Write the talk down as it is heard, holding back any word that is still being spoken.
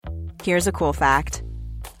Here's a cool fact.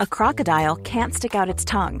 A crocodile can't stick out its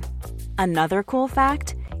tongue. Another cool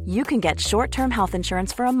fact, you can get short-term health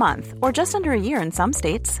insurance for a month or just under a year in some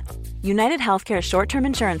states. United Healthcare short-term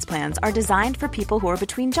insurance plans are designed for people who are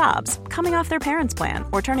between jobs, coming off their parents' plan,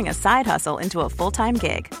 or turning a side hustle into a full-time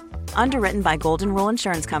gig. Underwritten by Golden Rule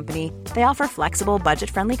Insurance Company, they offer flexible,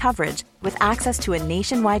 budget-friendly coverage with access to a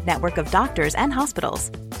nationwide network of doctors and hospitals.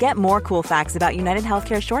 Get more cool facts about United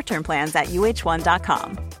Healthcare short-term plans at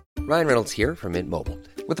uh1.com. Ryan Reynolds here from Mint Mobile.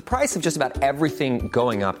 With the price of just about everything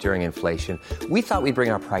going up during inflation, we thought we'd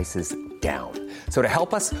bring our prices down. So to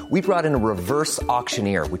help us, we brought in a reverse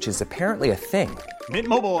auctioneer, which is apparently a thing. Mint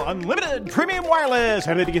Mobile Unlimited Premium Wireless.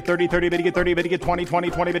 How to get 30, 30, bit to get 30, bit to get 20,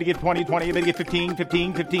 20, 20, bit to get 20, 20, bit to get 15,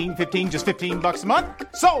 15, 15, 15, just $15 a month?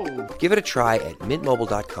 Sold! Give it a try at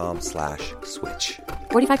mintmobile.com/switch.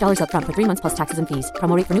 $45 up front for 3 months plus taxes and fees.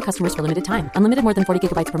 Promo rate for new customers for limited time. Unlimited more than 40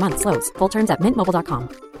 gigabytes per month. Slows full terms at mintmobile.com.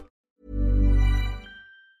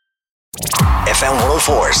 FM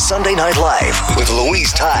 104 Sunday Night Live with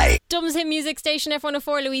Louise Ty. Dublin's hit music station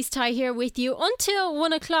F104, Louise Ty here with you until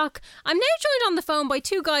 1 o'clock. I'm now joined on the phone by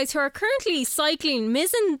two guys who are currently cycling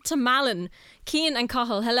Mizzen to Malin. Cian and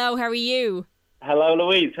Cathal, hello, how are you? Hello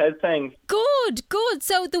Louise, how's things? Good, good.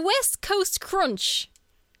 So the West Coast Crunch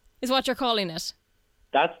is what you're calling it.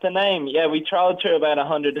 That's the name. Yeah, we trawled through about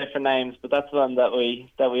 100 different names, but that's the one that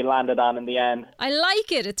we landed on in the end. I like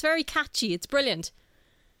it. It's very catchy. It's brilliant.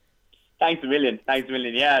 Thanks a million.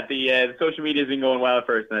 Yeah, the social media's been going well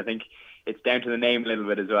first, and I think it's down to the name a little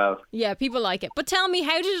bit as well. Yeah, people like it. But tell me,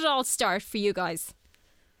 how did it all start for you guys?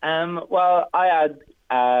 Well, I had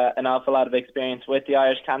an awful lot of experience with the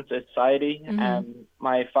Irish Cancer Society. Mm-hmm.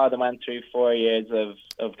 My father went through 4 years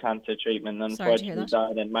of cancer treatment and Sorry to hear unfortunately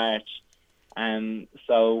that. died in March.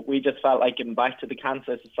 So we just felt like giving back to the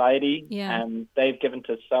Cancer Society. Yeah. They've given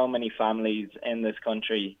to so many families in this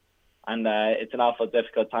country, and it's an awful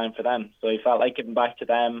difficult time for them. So we felt like giving back to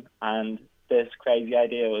them, and this crazy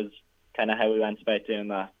idea was kind of how we went about doing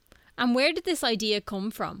that. And where did this idea come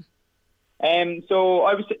from? So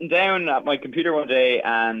I was sitting down at my computer one day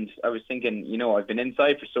and I was thinking, I've been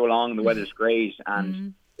inside for so long, the weather's great,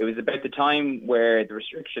 and it was about the time where the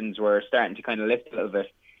restrictions were starting to kind of lift a little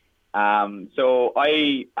bit. So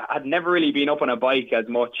I had never really been up on a bike as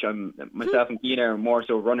much. Myself and Cian are more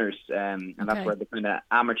so runners, and that's where the kind of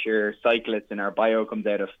amateur cyclists in our bio comes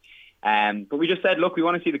out of. But we just said, look, we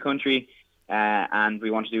want to see the country, and we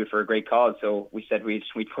want to do it for a great cause. So we said we'd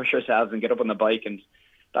push ourselves and get up on the bike, and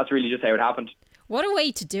that's really just how it happened. What a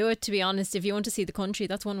way to do it, to be honest. If you want to see the country,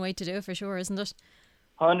 that's one way to do it for sure, isn't it?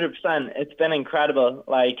 100%. It's been incredible.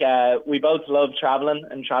 We both love travelling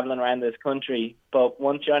and travelling around this country. But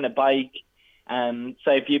once you're on a bike,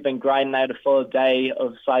 say if you've been grinding out a full day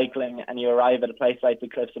of cycling and you arrive at a place like the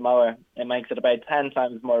Cliffs of Moher, it makes it about 10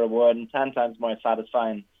 times more rewarding, 10 times more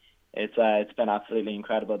satisfying. It's been absolutely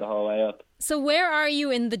incredible the whole way up. So where are you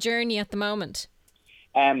in the journey at the moment?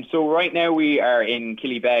 So right now we are in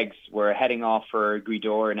Killybegs. We're heading off for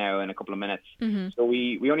Gweedore now in a couple of minutes. Mm-hmm. So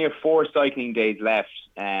we only have 4 cycling days left.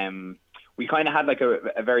 We kind of had like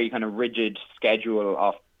a very kind of rigid schedule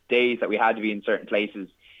of days that we had to be in certain places.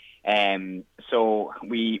 So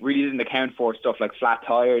we really didn't account for stuff like flat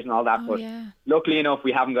tires and all that. But luckily enough,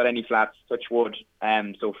 we haven't got any flats, touch wood,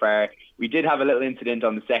 so far. We did have a little incident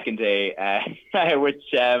on the second day, which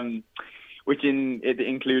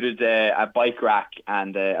included a bike rack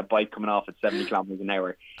and a bike coming off at 70 kilometers an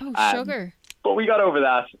hour. Oh, sugar. But we got over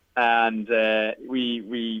that, and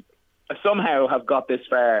we somehow have got this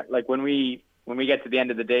far. Like when we get to the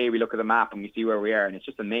end of the day, we look at the map and we see where we are, and it's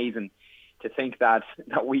just amazing to think that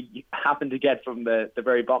we happen to get from the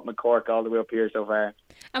very bottom of Cork all the way up here so far.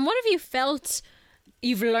 And what have you felt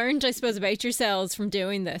you've learned, I suppose, about yourselves from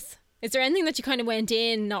doing this? Is there anything that you kind of went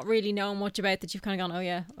in not really knowing much about that you've kind of gone, oh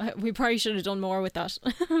yeah, we probably should have done more with that?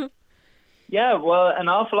 Yeah, well, an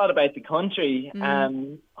awful lot about the country.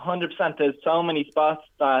 100%. There's so many spots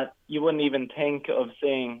that you wouldn't even think of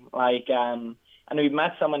seeing. And we've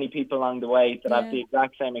met so many people along the way that have the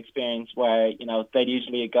exact same experience where, they'd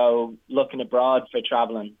usually go looking abroad for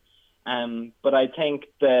travelling. But I think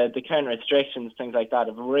the current restrictions, things like that,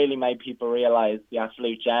 have really made people realise the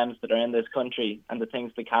absolute gems that are in this country and the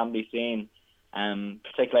things that can be seen,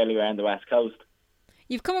 particularly around the West Coast.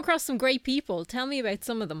 You've come across some great people. Tell me about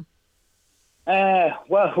some of them.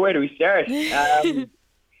 Well, where do we start?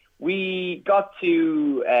 We got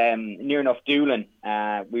to near enough Doolin.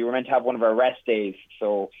 We were meant to have one of our rest days.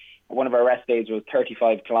 So one of our rest days was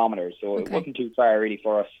 35 kilometres. So it wasn't too far really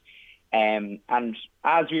for us. And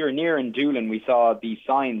as we were nearing Doolin, we saw these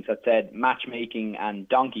signs that said matchmaking and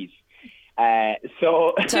donkeys.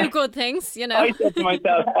 So two good things, you know. I said to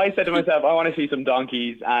myself, I want to see some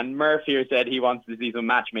donkeys, and Murph here said he wants to see some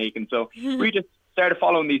matchmaking. So we just started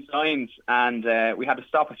following these signs, and we had to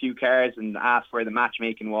stop a few cars and ask where the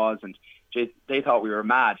matchmaking was, and they thought we were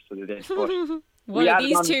mad, so they did. But what are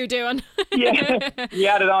these two doing? Yeah, we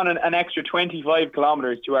added on an extra 25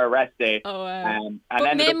 kilometres to our rest day. Oh, wow. And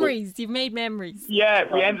but memories, you've made memories. Yeah,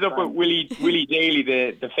 we ended up with Willie Daly,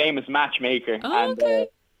 the famous matchmaker. Oh, okay.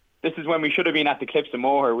 This is when we should have been at the Cliffs of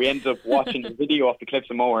Moher. We ended up watching a video of the Cliffs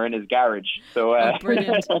of Moher in his garage. So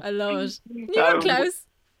brilliant. I love it. You were close.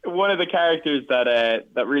 One of the characters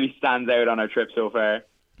that really stands out on our trip so far.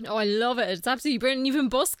 Oh, I love it. It's absolutely brilliant. You've been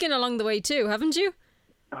busking along the way too, haven't you?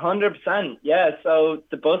 100%, yeah. So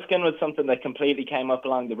the busking was something that completely came up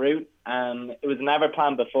along the route. It was never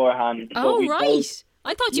planned beforehand. Oh, right.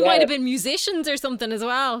 I thought you might have been musicians or something as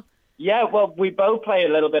well. Yeah, well, we both play a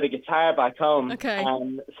little bit of guitar back home. Okay.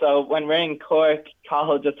 So when we're in Cork,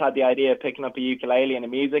 Cathal just had the idea of picking up a ukulele in a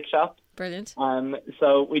music shop. Brilliant.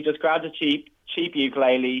 So we just grabbed a cheap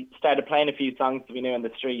ukulele, started playing a few songs that we knew in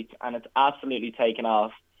the street, and it's absolutely taken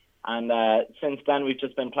off. And since then, we've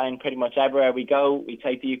just been playing pretty much everywhere we go. We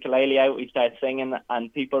take the ukulele out, we start singing,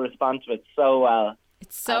 and people respond to it so well.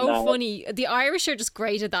 It's so funny. The Irish are just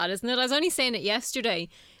great at that, isn't it? I was only saying it yesterday.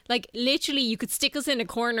 Like, literally, you could stick us in a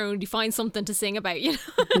corner and you find something to sing about, you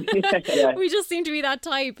know? Yeah. We just seem to be that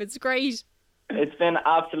type. It's great. It's been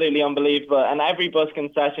absolutely unbelievable. And every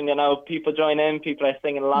busking session, you know, people join in, people are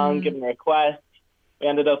singing along, giving requests. We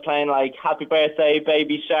ended up playing like Happy Birthday,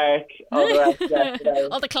 Baby Shark, all the rest yesterday.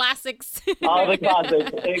 All the classics. All the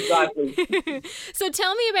classics, exactly. So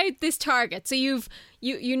tell me about this target. So you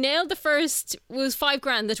nailed the first, it was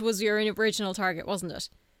 $5,000 that was your original target, wasn't it?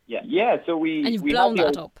 Yeah. So and you've blown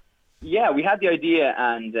that up. Yeah, we had the idea,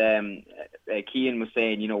 and Cian was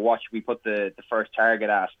saying, you know, what should we put the first target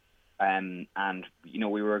at? And you know,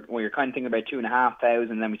 we were kind of thinking about 2,500,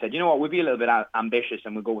 and then we said, you know what, we'll be a little bit ambitious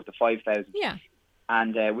and we'll go with the 5,000. Yeah.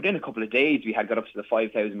 And within a couple of days, we had got up to the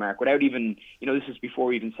 5,000 mark without even, you know, this is before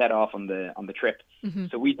we even set off on the trip. Mm-hmm.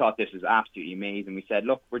 So we thought this was absolutely amazing. We said,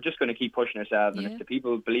 look, we're just going to keep pushing ourselves, and if the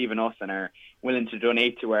people believe in us and are willing to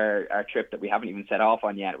donate to our trip that we haven't even set off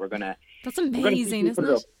on yet, we're gonna. That's amazing, isn't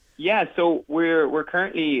it? Yeah, so we're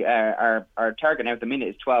currently our target now at the minute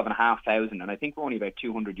is 12,500, and I think we're only about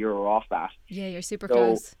 €200 off that. Yeah, you're super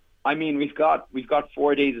close. I mean, we've got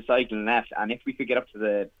 4 days of cycling left, and if we could get up to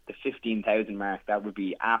the 15,000 mark, that would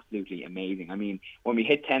be absolutely amazing. I mean, when we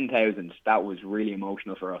hit 10,000, that was really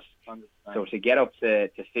emotional for us. So to get up to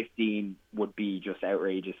 15 would be just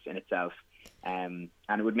outrageous in itself, and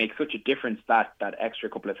it would make such a difference, that extra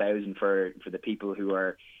couple of thousand for the people who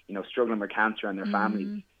are, you know, struggling with cancer and their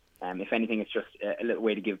families. If anything, it's just a little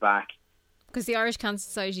way to give back. Because the Irish Cancer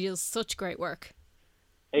Society does such great work.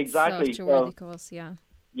 Exactly. Such a worthy cause, yeah.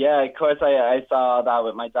 Yeah, of course, I saw that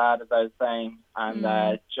with my dad, as I was saying, and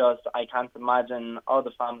I can't imagine all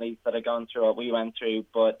the families that are going through what we went through,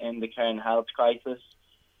 but in the current health crisis,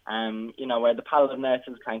 you know, where the palliative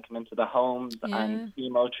nurses can't come into the homes and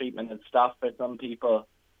chemo treatment is stopped for some people.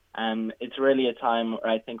 It's really a time where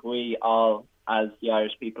I think we all, as the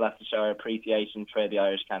Irish people, have to show our appreciation for the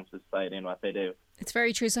Irish Cancer Society and what they do. It's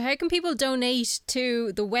very true. So how can people donate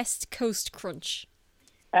to the West Coast Crunch?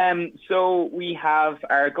 So we have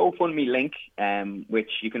our GoFundMe link, which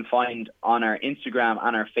you can find on our Instagram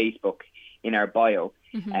and our Facebook in our bio.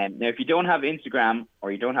 Mm-hmm. Now, if you don't have Instagram or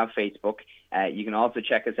you don't have Facebook, you can also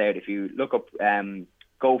check us out if you look up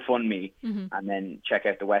GoFundMe and then check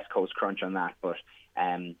out the West Coast Crunch on that. But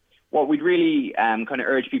what we'd really kind of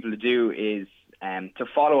urge people to do is to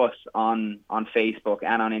follow us on Facebook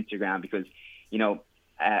and on Instagram, because, you know,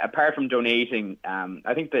 apart from donating,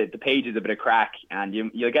 I think the page is a bit of crack, and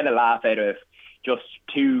you'll get a laugh out of just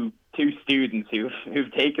two students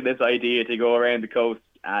who've taken this idea to go around the coast,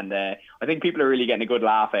 and I think people are really getting a good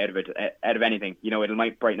laugh out of it, out of anything. You know, it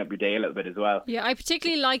might brighten up your day a little bit as well. Yeah, I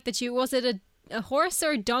particularly like that was it a horse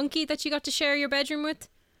or a donkey that you got to share your bedroom with?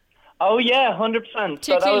 Oh yeah, 100%.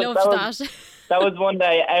 Particularly loved that. That was one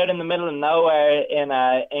day out in the middle of nowhere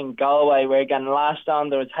in Galway. We were getting lashed on.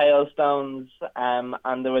 There was hailstones,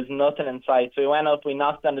 and there was nothing in sight. So we went up, we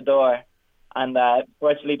knocked on the door, and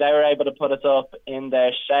fortunately they were able to put us up in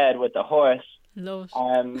their shed with the horse. Love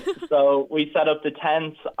it. So we set up the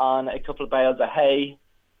tents on a couple of bales of hay,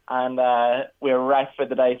 and we were wrecked for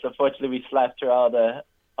the day. So fortunately we slept through all the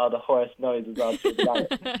horse noises all through the night.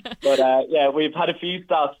 But yeah, we've had a few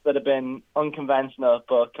stops that have been unconventional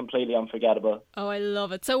but completely unforgettable. Oh, I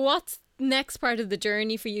love it. So what's next part of the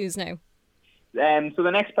journey for you now? So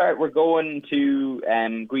the next part, we're going to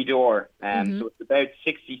Gweedore. So it's about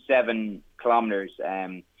 67 kilometres.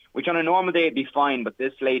 which on a normal day it'd be fine, but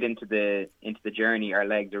this late into the journey, our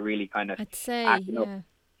legs are really kind of I'd say, acting up.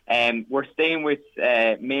 We're staying with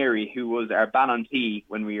Mary, who was our Balantee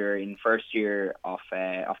when we were in first year of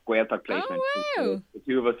Gaeltacht placement. Oh, wow. The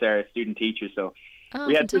two of us are student teachers, so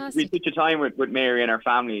we had such a time with Mary and our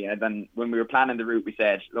family. And then when we were planning the route, we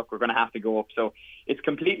said, look, we're going to have to go up. So it's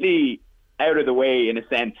completely out of the way in a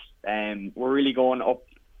sense. We're really going up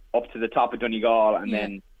to the top of Donegal and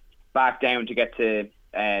then back down to get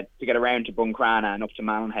around to Buncrana and up to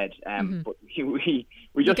Mallinhead. But we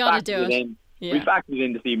just factored it in. Yeah. We factored it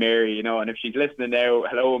in to see Mary, and if she's listening now,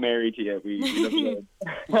 hello Mary to you. We love you.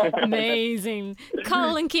 Amazing.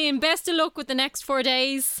 Cathal and Cian, best of luck with the next 4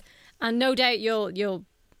 days, and no doubt you'll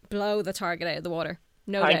blow the target out of the water.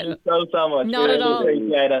 No doubt. Thank you so much. Not at all.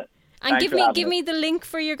 Appreciate it. And give me the link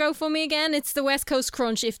for your GoFundMe again. It's the West Coast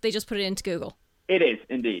Crunch if they just put it into Google. It is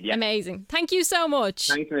indeed, yeah. Amazing. Thank you so much.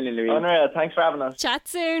 Thanks a million, Louise. Unreal. Thanks for having us. Chat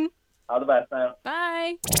soon. All the best now.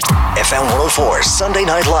 Bye. FM 104 Sunday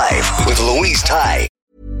Night Live with Louise Ty.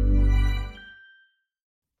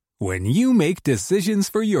 When you make decisions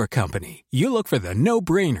for your company, you look for the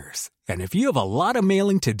no-brainers. And if you have a lot of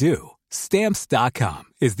mailing to do, Stamps.com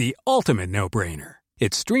is the ultimate no-brainer.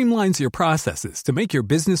 It streamlines your processes to make your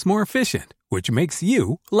business more efficient, which makes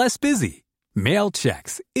you less busy. Mail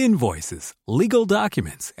checks, invoices, legal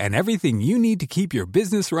documents, and everything you need to keep your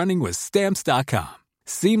business running with Stamps.com.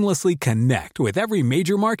 Seamlessly connect with every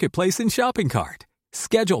major marketplace and shopping cart.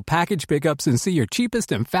 Schedule package pickups and see your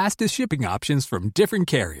cheapest and fastest shipping options from different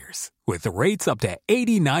carriers. With rates up to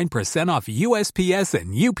 89% off USPS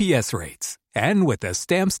and UPS rates. And with the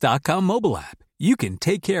Stamps.com mobile app, you can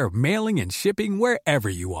take care of mailing and shipping wherever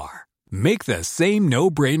you are. Make the same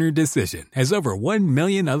no-brainer decision as over 1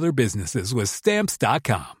 million other businesses with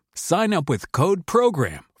Stamps.com. Sign up with code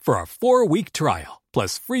PROGRAM for a 4-week trial,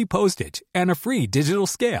 plus free postage and a free digital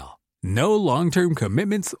scale. No long-term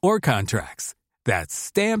commitments or contracts. That's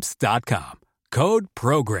Stamps.com. Code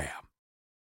PROGRAM.